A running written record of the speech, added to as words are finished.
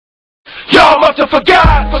y'all must have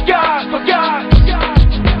forgot.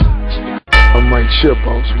 I'm Mike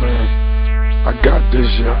Chipos, man. I got this,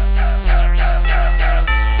 yeah.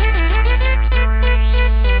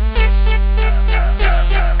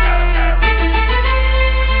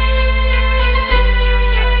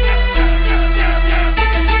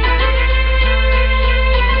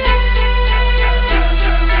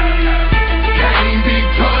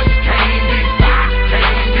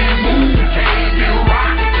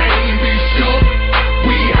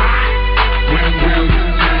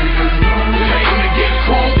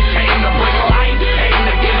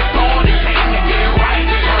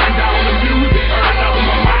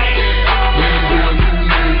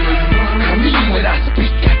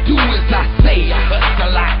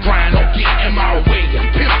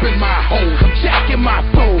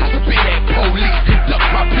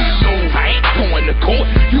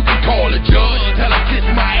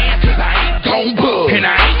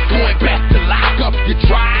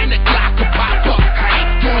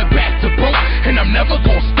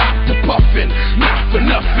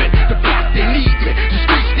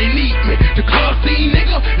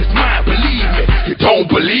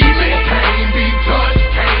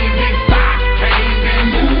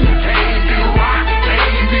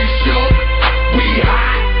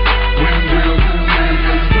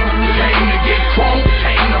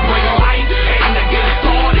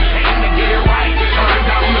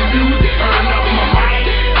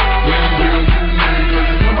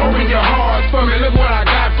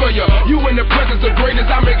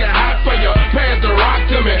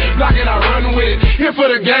 For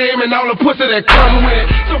the game and all the pussy that come with it.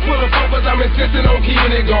 So full of focus, I'm insisting on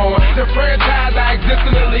keeping it going. The franchise, I exist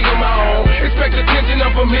in a league of my own. Expect attention,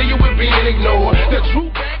 I'm familiar with being ignored. The true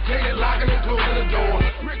back